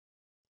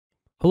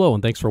Hello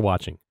and thanks for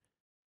watching.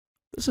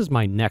 This is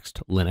my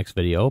next Linux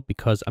video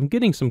because I'm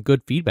getting some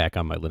good feedback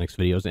on my Linux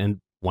videos,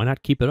 and why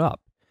not keep it up?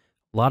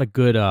 A lot of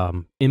good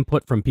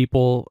input from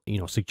people,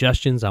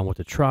 suggestions on what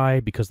to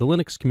try, because the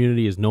Linux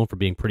community is known for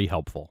being pretty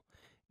helpful.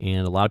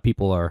 And a lot of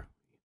people are,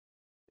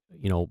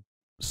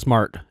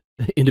 smart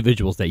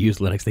individuals that use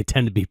Linux. They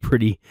tend to be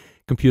pretty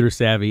computer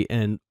savvy,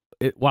 and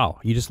wow,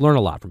 you just learn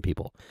a lot from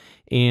people.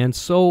 And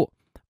so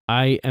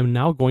I am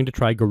now going to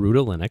try Garuda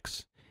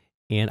Linux.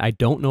 And I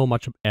don't know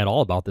much at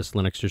all about this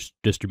Linux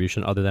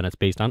distribution other than it's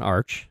based on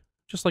Arch,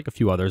 just like a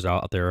few others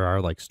out there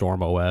are, like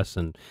Storm OS,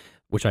 and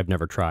which I've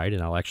never tried,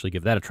 and I'll actually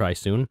give that a try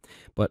soon.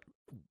 But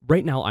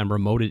right now I'm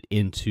remoted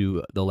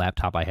into the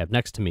laptop I have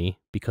next to me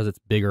because it's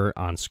bigger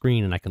on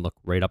screen, and I can look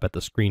right up at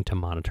the screen to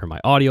monitor my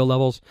audio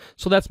levels.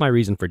 So that's my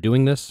reason for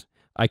doing this.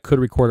 I could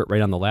record it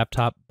right on the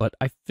laptop, but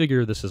I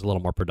figure this is a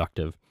little more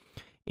productive.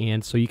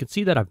 And so you can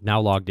see that I've now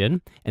logged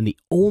in, and the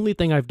only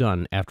thing I've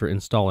done after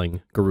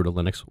installing Garuda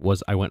Linux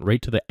was I went right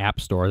to the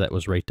App Store that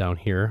was right down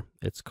here.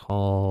 It's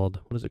called,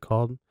 what is it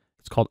called?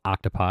 It's called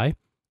Octopi,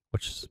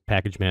 which is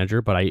package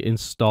manager, but I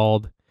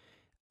installed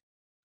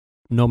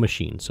No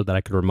Machine so that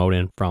I could remote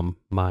in from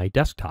my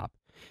desktop.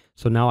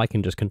 So now I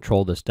can just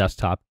control this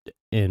desktop,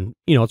 and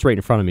it's right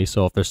in front of me,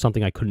 so if there's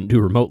something I couldn't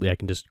do remotely, I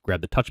can just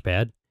grab the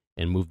touchpad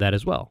and move that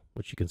as well,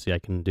 which you can see I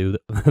can do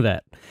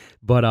that.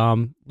 But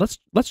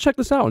let's check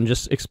this out and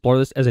just explore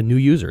this as a new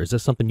user. Is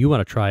this something you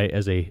want to try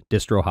as a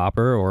distro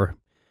hopper or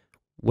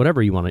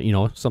whatever you want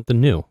to,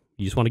 something new?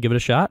 You just want to give it a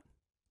shot?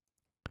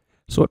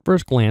 So at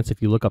first glance, if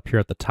you look up here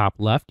at the top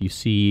left, you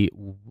see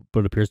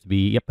what appears to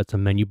be, yep, it's a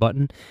menu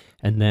button.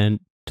 And then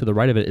to the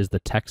right of it is the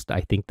text,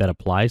 I think, that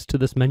applies to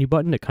this menu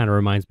button. It kind of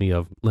reminds me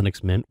of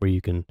Linux Mint, where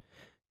you can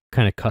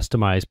kind of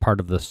customize part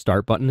of the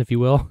start button, if you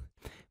will.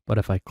 But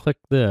if I click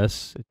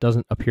this, it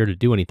doesn't appear to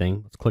do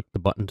anything. Let's click the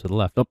button to the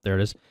left. Oh, there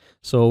it is.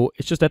 So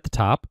it's just at the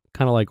top,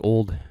 kind of like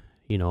old,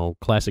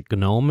 classic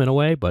GNOME in a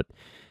way, but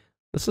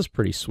this is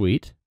pretty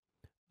sweet.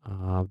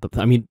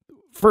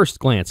 First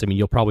glance,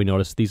 you'll probably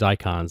notice these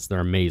icons. They're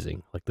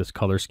amazing. Like this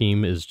color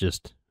scheme is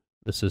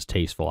this is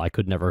tasteful. I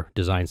could never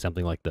design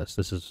something like this.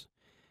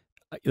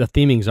 The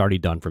theming's already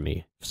done for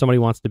me. If somebody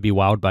wants to be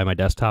wowed by my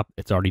desktop,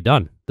 it's already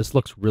done. This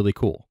looks really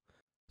cool.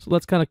 So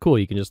that's kind of cool.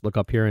 You can just look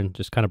up here and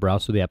just kind of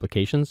browse through the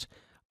applications.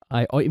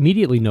 I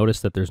immediately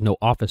noticed that there's no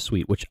Office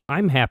suite, which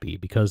I'm happy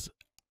because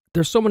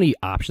there's so many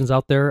options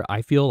out there.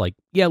 I feel like,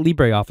 yeah,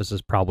 LibreOffice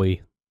is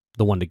probably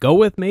the one to go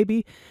with,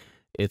 maybe.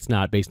 It's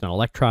not based on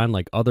Electron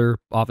like other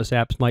Office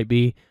apps might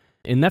be,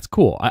 and that's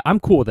cool. I'm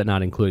cool with it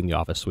not including the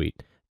Office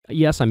suite.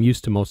 Yes, I'm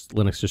used to most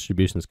Linux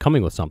distributions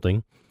coming with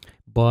something,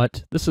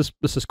 but this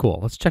is cool.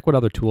 Let's check what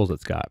other tools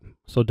it's got.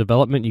 So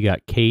development, you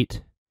got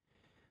Kate,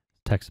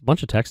 text,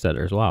 bunch of text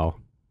editors, wow.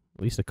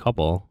 At least a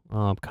couple.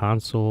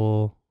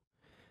 Console,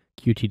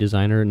 Qt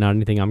Designer, not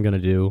anything I'm going to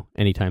do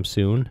anytime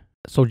soon.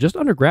 So just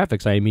under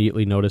graphics, I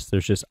immediately noticed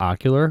there's just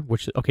Ocular,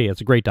 which, okay,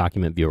 it's a great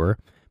document viewer,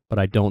 but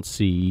I don't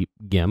see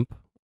Gimp.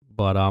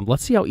 But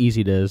let's see how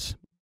easy it is.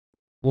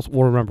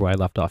 We'll remember where I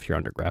left off here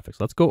under graphics.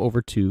 Let's go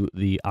over to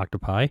the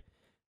Octopi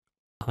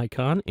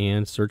icon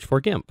and search for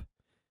Gimp.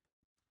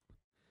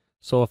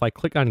 So if I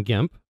click on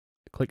Gimp,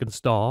 click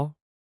Install,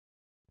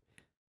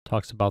 it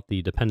talks about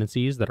the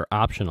dependencies that are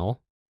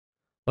optional.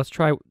 Let's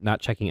try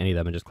not checking any of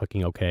them and just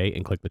clicking OK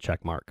and click the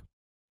check mark.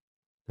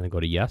 And then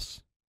go to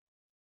yes.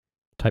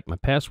 Type my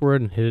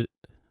password and hit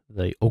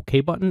the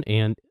OK button,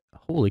 and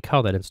holy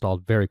cow, that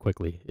installed very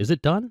quickly. Is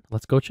it done?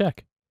 Let's go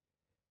check.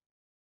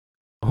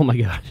 Oh my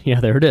god, yeah,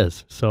 there it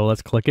is. So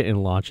let's click it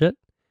and launch it.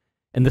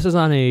 And this is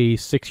on a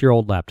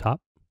 6-year-old laptop.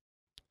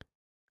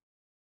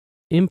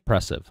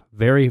 Impressive.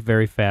 Very,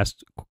 very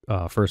fast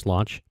first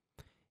launch.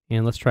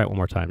 And let's try it one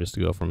more time just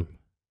to go from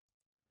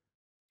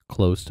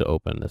close to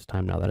open this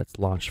time now that it's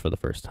launched for the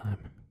first time.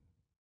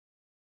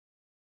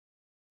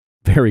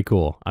 Very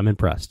cool. I'm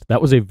impressed. That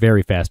was a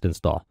very fast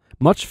install.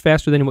 Much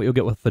faster than what you'll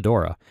get with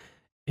Fedora.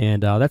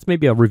 And that's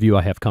maybe a review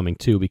I have coming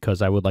too,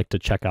 because I would like to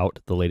check out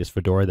the latest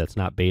Fedora that's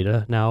not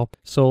beta now.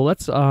 So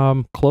let's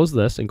close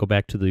this and go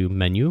back to the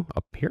menu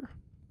up here.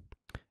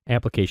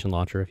 Application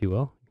launcher, if you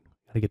will.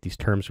 Gotta get these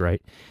terms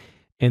right.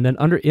 And then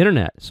under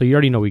Internet, so you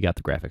already know we got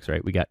the graphics,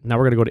 right? Now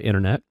we're gonna go to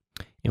Internet.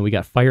 And we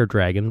got Fire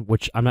Dragon,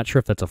 which I'm not sure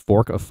if that's a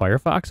fork of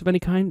Firefox of any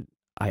kind.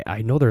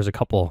 I know there's a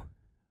couple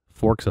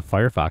forks of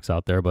Firefox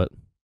out there, but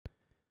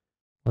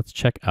let's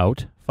check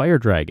out Fire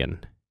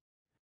Dragon.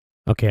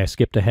 Okay, I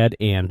skipped ahead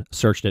and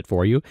searched it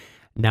for you.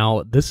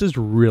 Now, this is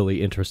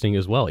really interesting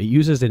as well. It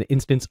uses an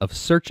instance of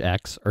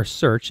SearchX, or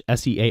Search,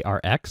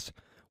 S-E-A-R-X,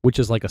 which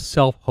is like a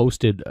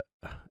self-hosted,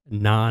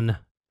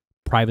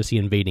 non-privacy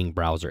invading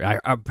browser.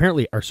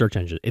 Apparently, our search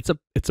engine,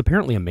 it's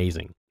apparently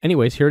amazing.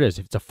 Anyways, here it is.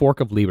 It's a fork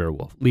of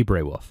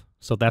LibreWolf.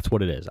 So that's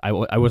what it is. I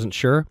wasn't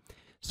sure.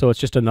 So it's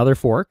just another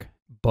fork,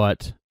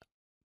 but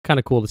kind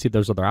of cool to see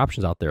there's other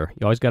options out there.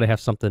 You always got to have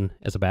something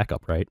as a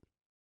backup, right?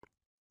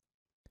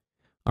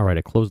 All right,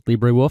 I closed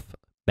LibreWolf.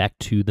 Back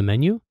to the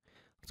menu.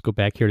 Let's go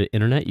back here to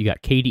Internet. You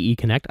got Kde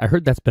Connect. I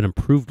heard that's been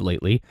improved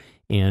lately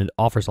and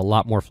offers a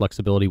lot more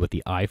flexibility with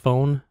the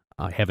iPhone.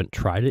 I haven't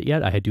tried it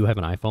yet. I do have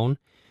an iPhone.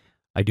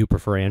 I do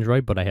prefer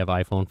Android, but I have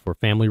iPhone for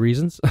family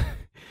reasons.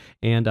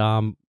 And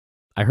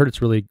I heard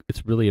it's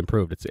really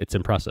improved. It's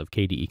impressive.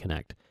 KDE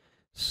Connect.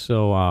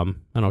 So I don't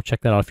know.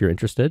 Check that out if you're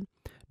interested.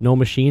 No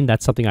Machine.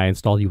 That's something I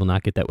installed. You will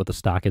not get that with the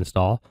stock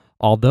install.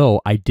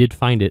 Although I did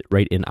find it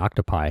right in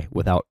Octopi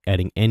without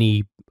adding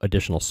any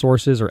additional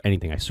sources or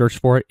anything. I searched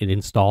for it, it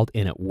installed,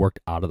 and it worked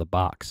out of the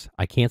box.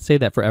 I can't say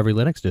that for every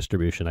Linux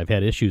distribution. I've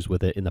had issues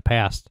with it in the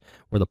past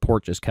where the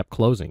port just kept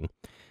closing,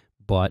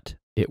 but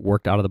it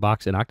worked out of the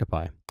box in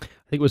Octopi. I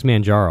think it was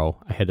Manjaro.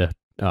 I had to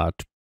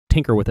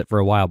tinker with it for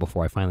a while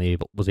before I finally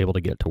was able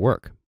to get it to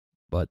work.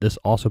 But this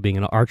also being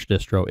an Arch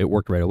distro, it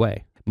worked right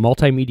away.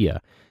 Multimedia.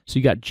 So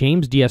you got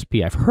James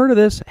DSP. I've heard of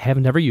this, have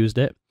never used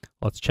it.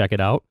 Let's check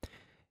it out.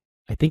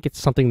 I think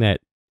it's something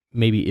that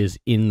maybe is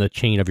in the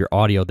chain of your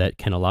audio that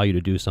can allow you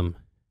to do some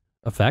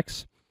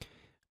effects.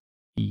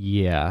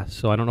 Yeah,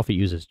 so I don't know if it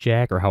uses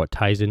jack or how it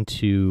ties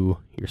into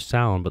your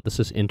sound, but this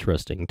is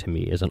interesting to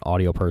me as an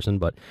audio person.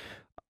 But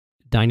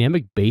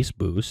dynamic bass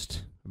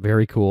boost,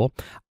 very cool.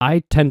 I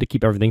tend to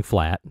keep everything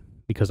flat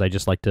because I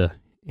just like to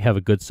have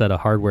a good set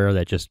of hardware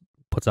that just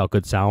puts out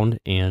good sound,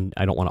 and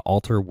I don't want to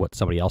alter what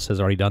somebody else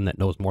has already done that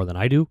knows more than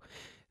I do.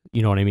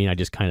 You know what I mean? I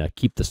just kind of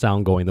keep the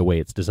sound going the way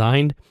it's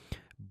designed.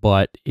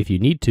 But if you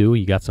need to,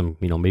 you got some,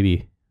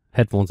 maybe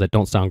headphones that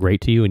don't sound great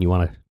to you and you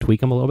want to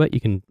tweak them a little bit, you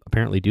can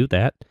apparently do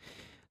that.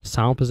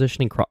 Sound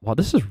positioning. Wow,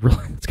 this is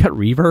really, it's got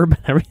reverb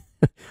and everything.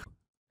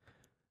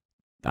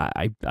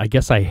 I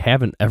guess I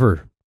haven't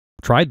ever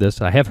tried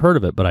this. I have heard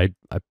of it, but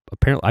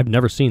apparently I've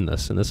never seen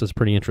this, and this is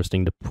pretty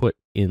interesting to put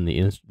in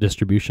the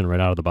distribution right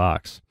out of the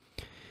box.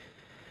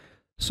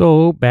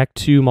 So back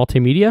to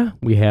multimedia,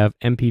 we have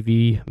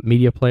MPV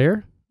media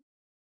player.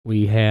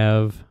 We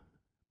have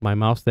my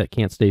mouse that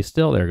can't stay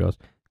still. There it goes.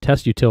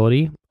 Test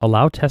utility.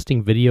 Allow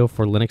testing video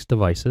for Linux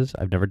devices.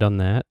 I've never done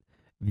that.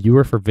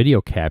 Viewer for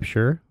video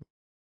capture.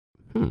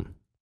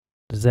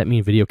 Does that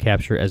mean video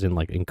capture as in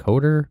like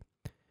encoder?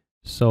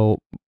 So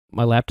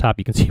my laptop,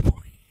 you can see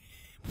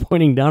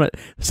pointing down it.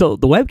 So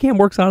the webcam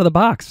works out of the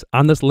box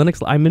on this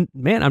Linux.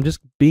 I'm just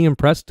being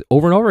impressed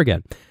over and over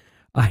again.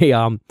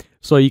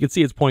 So you can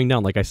see it's pointing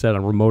down. Like I said,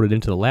 I'm remoted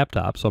into the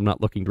laptop, so I'm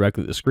not looking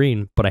directly at the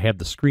screen, but I have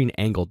the screen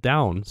angled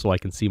down so I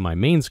can see my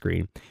main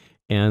screen.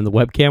 And the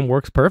webcam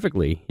works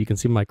perfectly. You can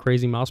see my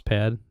crazy mouse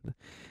pad.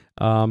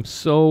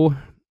 So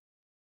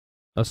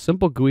a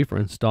simple GUI for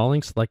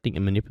installing, selecting,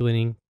 and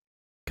manipulating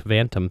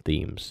Quantum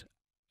themes.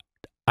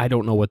 I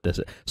don't know what this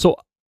is. So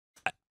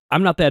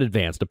I'm not that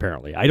advanced,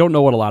 apparently. I don't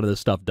know what a lot of this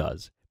stuff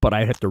does, but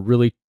I have to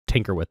really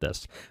tinker with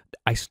this.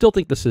 I still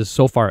think this is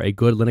so far a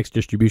good Linux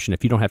distribution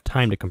if you don't have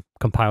time to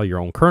compile your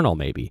own kernel,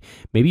 maybe.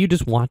 Maybe you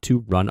just want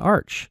to run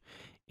Arch.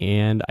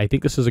 And I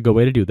think this is a good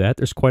way to do that.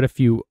 There's quite a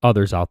few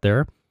others out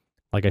there.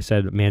 Like I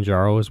said,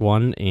 Manjaro is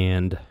one,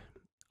 and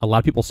a lot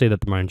of people say that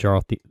the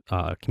Manjaro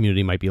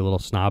community might be a little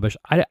snobbish.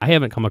 I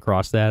haven't come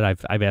across that.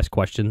 I've asked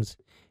questions.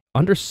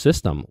 Under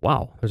system,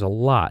 wow, there's a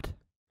lot.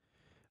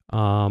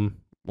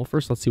 Well,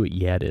 first let's see what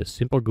YAD is.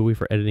 Simple GUI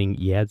for editing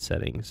YAD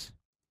settings.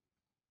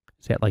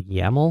 Is that like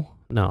YAML?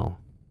 No.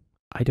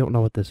 I don't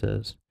know what this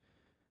is.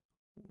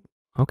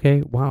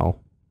 Okay, wow.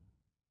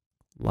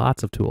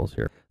 Lots of tools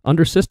here.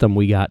 Under system,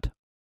 we got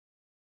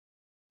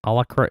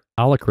Alacrity.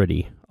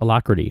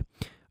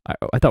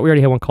 I thought we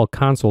already had one called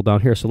console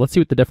down here, so let's see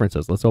what the difference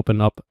is. Let's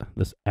open up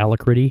this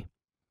Alacrity.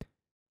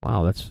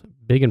 Wow, that's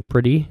big and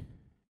pretty.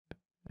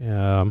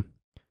 This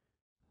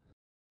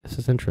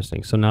is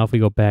interesting. So now if we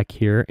go back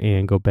here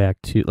and go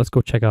back to, let's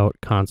go check out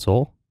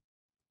console.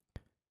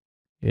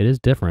 It is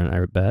different,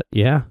 I bet.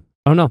 Yeah.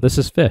 Oh no, this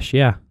is fish.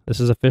 Yeah, this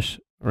is a fish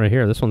right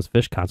here. This one's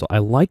fish console. I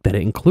like that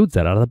it includes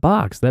that out of the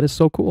box. That is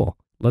so cool.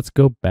 Let's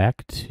go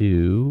back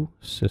to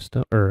system,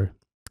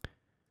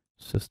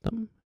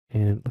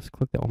 and let's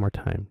click that one more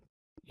time.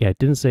 Yeah, it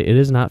didn't say, it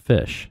is not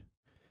fish.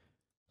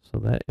 So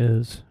that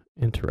is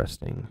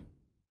interesting.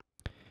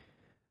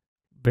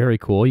 Very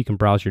cool. You can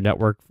browse your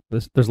network.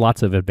 There's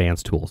lots of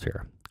advanced tools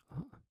here.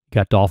 You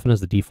got Dolphin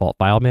as the default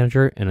file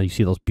manager, and you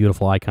see those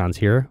beautiful icons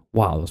here.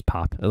 Wow, those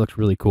pop. It looks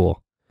really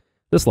cool.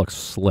 This looks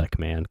slick,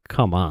 man.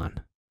 Come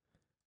on.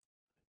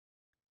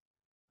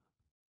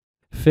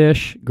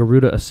 Fish,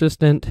 Garuda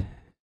Assistant.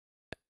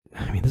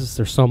 I mean,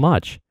 there's so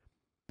much.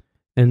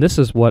 And this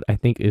is what I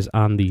think is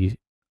on the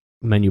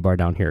menu bar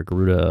down here.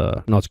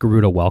 It's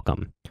Garuda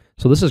Welcome.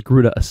 So this is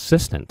Garuda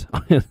Assistant.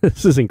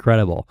 This is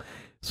incredible.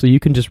 So you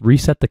can just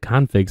reset the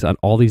configs on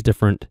all these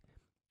different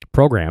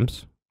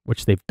programs,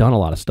 which they've done a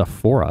lot of stuff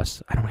for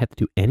us. I don't have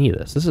to do any of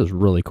this. This is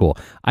really cool.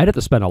 I'd have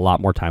to spend a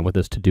lot more time with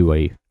this to do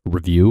a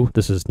review.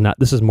 This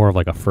is more of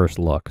like a first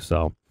look.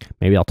 So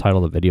maybe I'll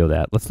title the video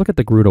that. Let's look at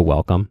the Garuda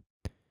Welcome.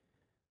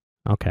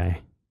 Okay.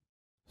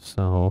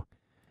 So,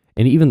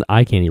 and even the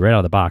eye candy right out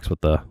of the box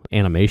with the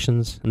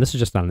animations. And this is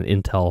just on an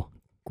Intel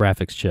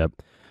graphics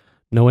chip.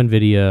 No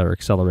NVIDIA or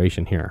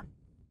acceleration here.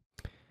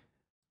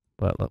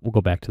 But we'll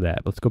go back to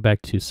that. Let's go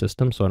back to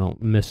system so I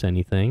don't miss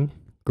anything.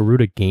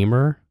 Garuda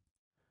Gamer.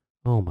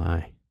 Oh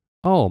my.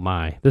 Oh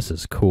my. This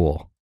is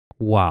cool.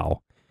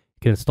 Wow. You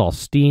can install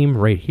Steam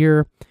right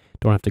here.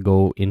 Don't have to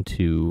go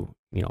into,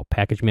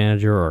 package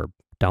manager or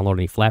download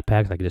any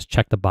Flatpaks. I can just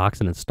check the box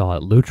and install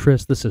it.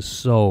 Lutris, this is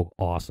so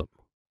awesome.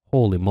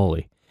 Holy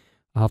moly.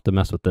 I'll have to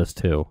mess with this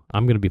too.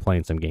 I'm going to be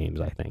playing some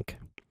games, I think.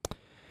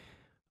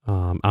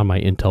 On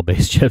my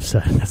Intel-based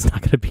chipset. That's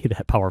not going to be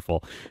that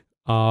powerful.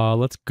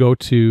 Let's go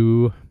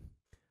to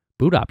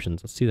boot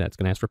options. Let's see that. It's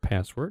going to ask for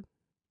password.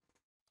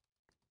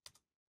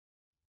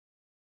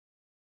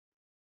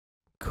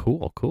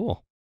 Cool,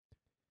 cool.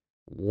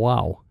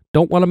 Wow.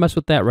 Don't want to mess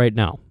with that right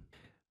now.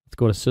 Let's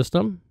go to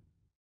System.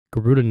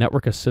 Garuda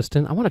Network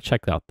Assistant. I want to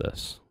check out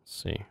this.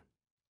 Let's see.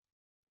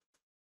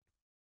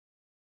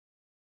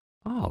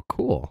 Oh,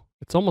 cool.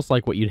 It's almost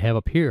like what you'd have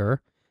up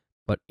here,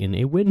 but in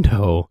a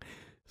window.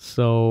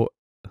 So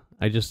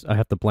I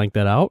have to blank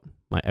that out.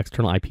 My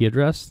external IP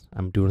address.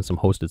 I'm doing some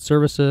hosted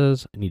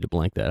services. I need to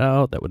blank that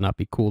out. That would not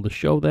be cool to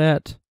show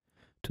that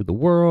to the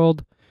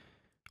world.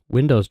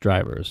 Windows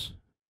drivers.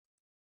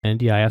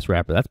 NDIS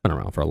wrapper. That's been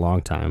around for a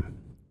long time.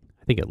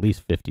 I think at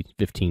least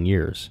 15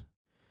 years.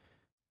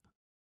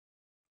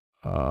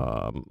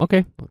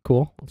 Okay,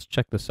 cool. Let's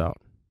check this out.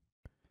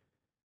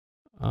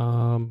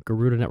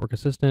 Garuda Network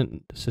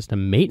Assistant,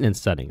 system maintenance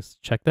settings.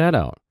 Check that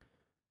out.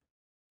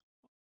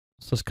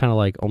 So it's kind of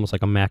like almost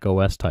like a Mac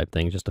OS type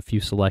thing. Just a few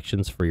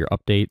selections for your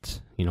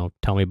updates.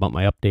 Tell me about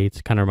my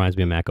updates. Kind of reminds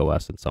me of Mac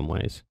OS in some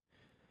ways.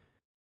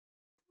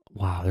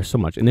 Wow, there's so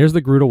much. And there's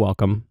the Garuda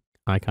welcome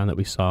icon that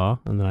we saw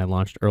and then I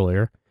launched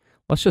earlier.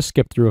 Let's just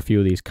skip through a few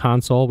of these.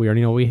 Console, we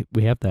already know we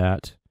have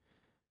that.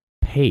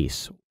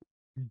 Pace.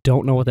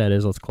 Don't know what that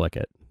is. Let's click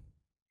it.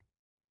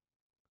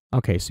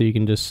 Okay, so you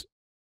can just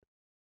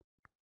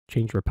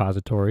change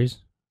repositories,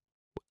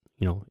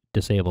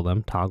 disable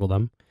them, toggle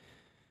them.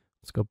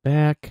 Let's go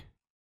back.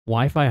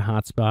 Wi-Fi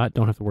hotspot,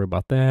 don't have to worry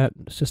about that.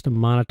 System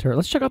monitor.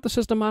 Let's check out the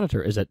system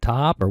monitor. Is it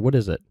top or what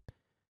is it?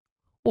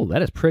 Oh,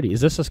 that is pretty.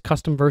 Is this a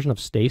custom version of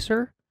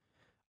Stacer?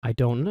 I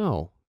don't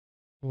know.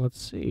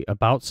 Let's see.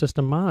 About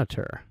system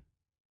monitor.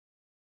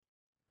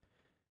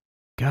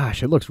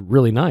 Gosh, it looks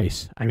really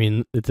nice. I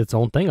mean, it's its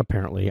own thing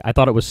apparently. I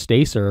thought it was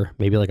Stacer,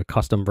 maybe like a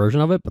custom version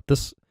of it, but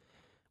this,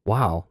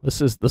 wow,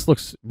 this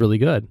looks really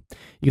good.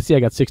 You can see I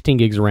got 16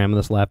 gigs of RAM in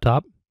this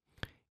laptop.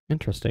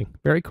 Interesting.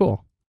 Very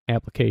cool.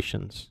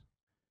 Applications.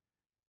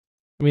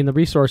 I mean, the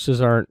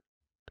resources aren't,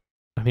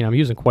 I'm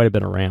using quite a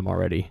bit of RAM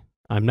already.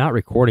 I'm not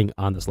recording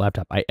on this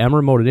laptop. I am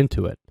remoted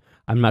into it.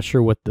 I'm not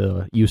sure what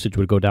the usage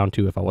would go down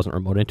to if I wasn't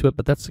remote into it,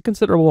 but that's a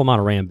considerable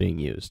amount of RAM being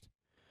used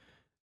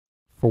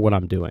for what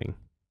I'm doing.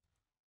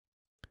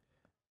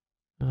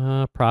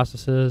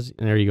 Processes,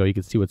 and there you go. You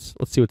can see let's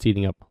see what's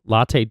eating up.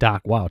 Latte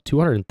dock. Wow,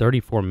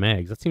 234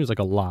 megs. That seems like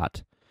a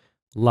lot.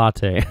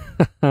 Latte.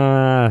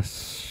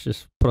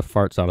 Just put a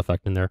fart sound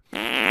effect in there.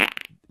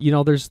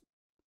 There's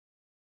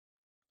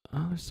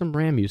some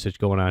RAM usage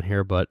going on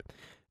here, but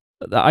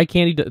the eye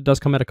candy does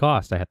come at a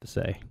cost, I have to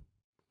say.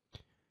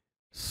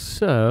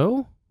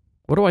 So,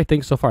 what do I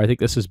think so far? I think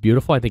this is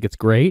beautiful. I think it's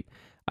great.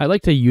 I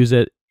like to use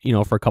it,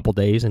 for a couple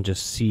days and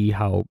just see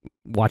how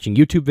watching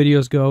YouTube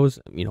videos goes,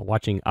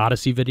 watching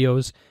Odyssey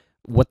videos,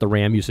 what the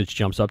RAM usage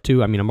jumps up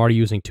to. I'm already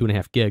using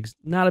 2.5 gigs.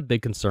 Not a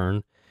big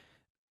concern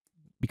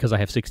because I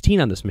have 16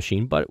 on this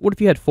machine, but what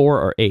if you had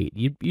 4 or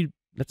 8?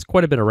 That's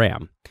quite a bit of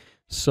RAM.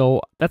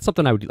 So that's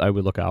something I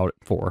would look out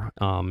for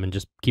and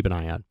just keep an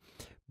eye on.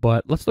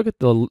 But let's look at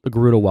the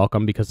Garuda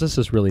welcome because this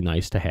is really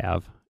nice to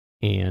have.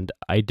 And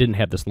I didn't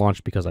have this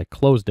launched because I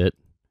closed it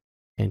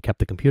and kept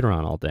the computer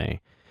on all day.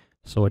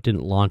 So it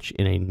didn't launch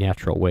in a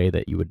natural way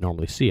that you would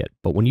normally see it.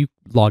 But when you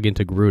log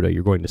into Garuda,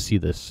 you're going to see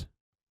this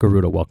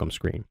Garuda welcome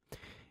screen.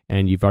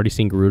 And you've already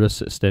seen Garuda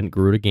Assistant,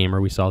 Garuda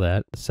Gamer, we saw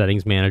that, the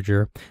Settings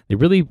Manager. They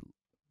really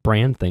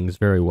brand things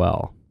very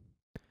well.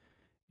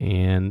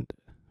 And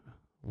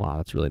wow,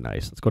 that's really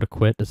nice. Let's go to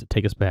quit. Does it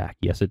take us back?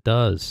 Yes, it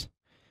does.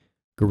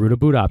 Garuda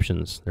boot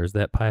options. There's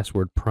that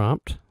password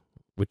prompt,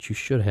 which you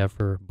should have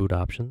for boot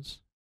options.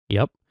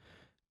 Yep.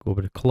 Go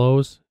over to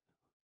close.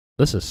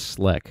 This is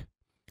slick.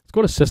 Let's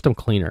go to System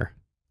Cleaner.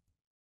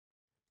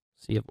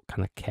 See what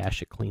kind of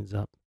cache it cleans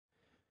up.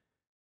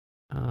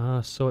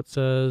 So it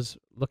says,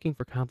 looking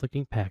for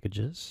conflicting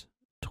packages.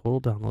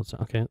 Total downloads.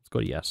 Okay, let's go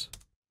to yes.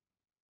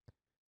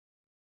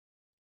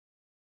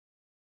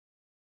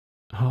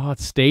 Oh,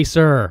 it's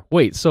Stacer.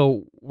 Wait,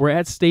 so we're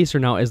at Stacer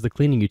now as the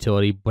cleaning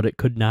utility, but it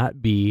could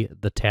not be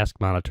the task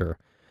monitor.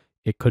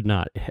 It could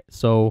not.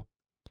 So,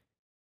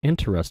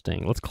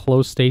 interesting. Let's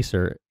close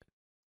Stacer.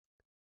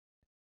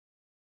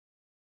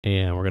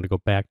 And we're going to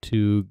go back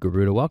to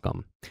Garuda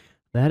Welcome.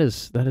 That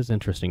is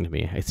interesting to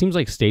me. It seems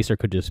like Stacer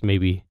could just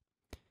maybe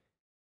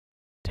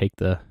take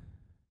the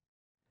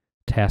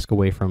task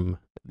away from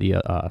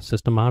the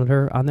system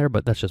monitor on there,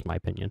 but that's just my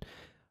opinion.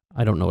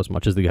 I don't know as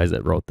much as the guys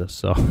that wrote this.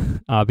 So,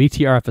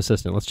 Btrf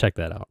Assistant, let's check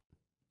that out.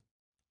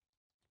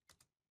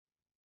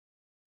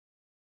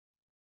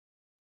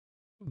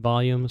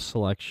 Volume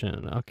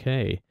selection.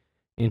 Okay.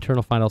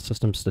 Internal file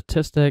system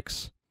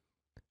statistics.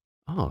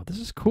 Oh, this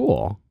is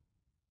cool.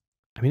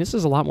 I mean, this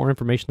is a lot more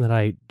information that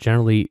I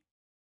generally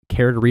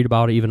care to read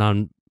about, even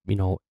on,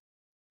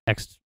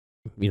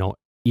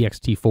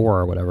 ext4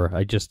 or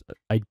whatever.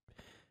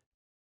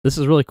 this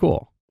is really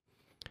cool.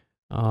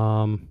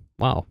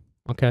 Wow.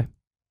 Okay.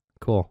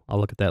 Cool. I'll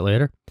look at that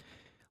later.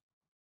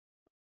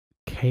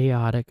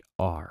 Chaotic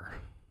R.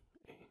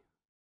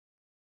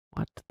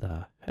 What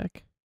the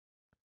heck?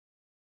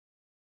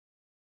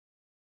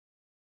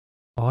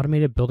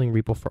 Automated building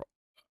repo for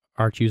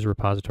Arch user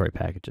repository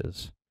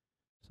packages.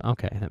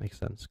 Okay, that makes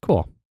sense.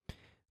 Cool.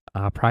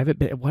 Private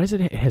bit. What is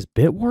it? It has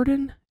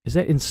Bitwarden? Is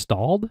that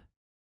installed?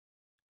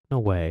 No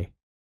way.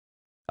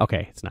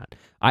 Okay, it's not.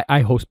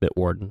 I host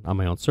Bitwarden on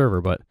my own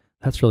server, but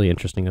that's really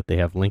interesting that they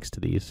have links to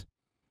these.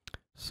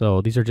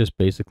 So these are just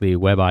basically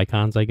web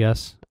icons, I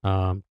guess.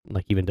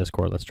 Like even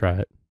Discord. Let's try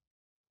it.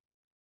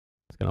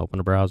 It's going to open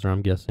a browser,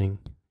 I'm guessing.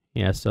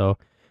 Yeah, so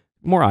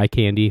more eye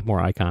candy, more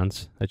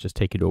icons that just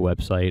take you to a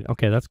website.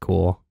 Okay, that's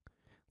cool.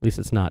 At least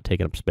it's not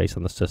taking up space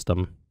on the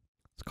system.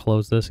 Let's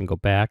close this and go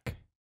back.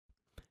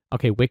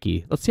 Okay,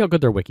 wiki. Let's see how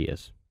good their wiki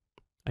is.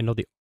 I know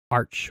the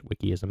Arch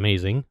wiki is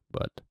amazing,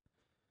 but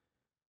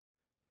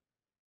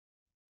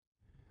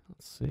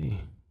let's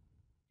see.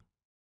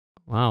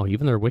 Wow,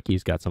 even their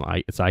wiki's got some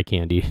it's eye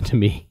candy to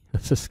me.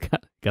 This has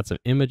got some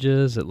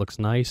images. It looks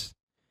nice.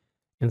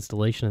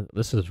 Installation.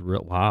 This is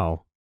real.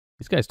 Wow.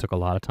 These guys took a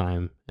lot of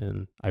time,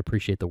 and I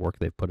appreciate the work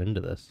they've put into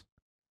this.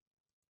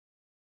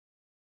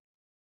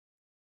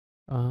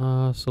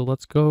 So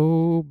let's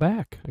go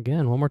back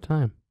again one more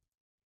time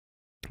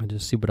and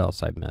just see what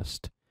else I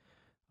missed.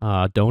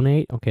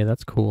 Donate. Okay,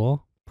 that's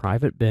cool.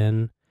 Private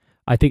bin.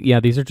 I think, yeah,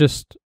 these are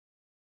just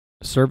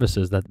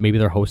services that maybe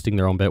they're hosting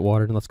their own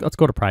Bitwarden. Let's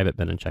go to private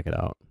bin and check it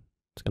out.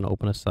 It's going to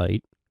open a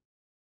site.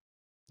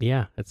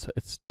 Yeah, it's a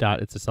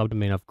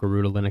subdomain of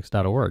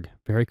GarudaLinux.org.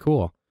 Very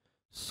cool.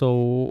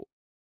 So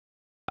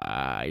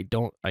I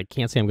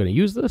can't say I'm going to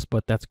use this,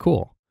 but that's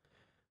cool.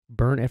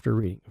 Burn after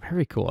reading.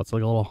 Very cool. It's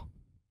like a little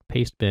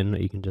paste bin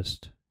that you can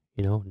just,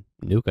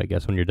 nuke, I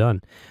guess, when you're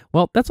done.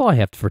 Well, that's all I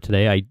have for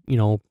today. I,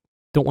 don't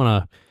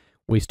want to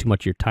waste too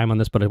much of your time on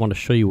this, but I want to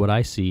show you what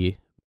I see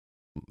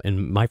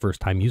in my first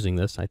time using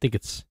this.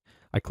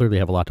 I clearly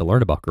have a lot to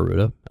learn about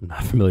Garuda. I'm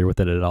not familiar with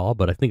it at all,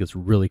 but I think it's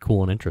really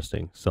cool and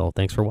interesting. So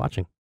thanks for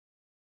watching.